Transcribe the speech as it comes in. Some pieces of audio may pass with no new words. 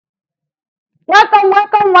Welcome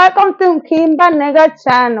to Kimba Nigga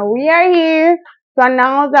channel. We are here to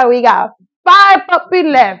announce that we got 5 puppies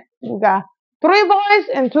left. We got 3 boys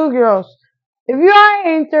and 2 girls. If you are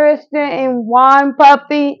interested in one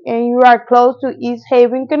puppy and you are close to East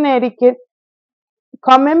Haven, Connecticut,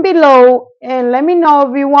 comment below and let me know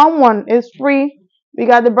if you want one. It's free. We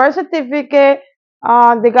got the birth certificate.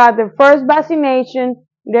 They got the first vaccination.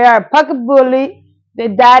 They are pocket bully. The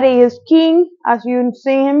daddy is King, as you've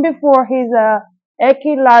seen him before. He's a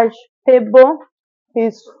extra large pit bull.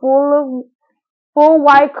 He's full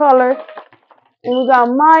white color. And we got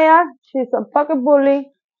Maya. She's a pocket bully,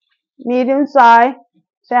 medium size.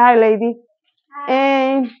 Say hi, lady.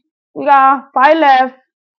 And we got 5 left.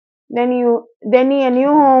 They need a new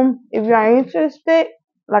home. If you are interested,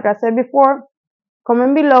 like I said before,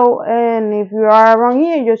 comment below. And if you are around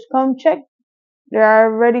here, just come check. They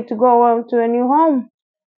are ready to go out to a new home.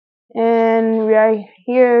 And we are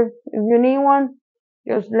here. If you need one,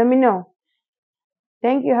 just let me know.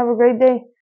 Thank you. Have a great day.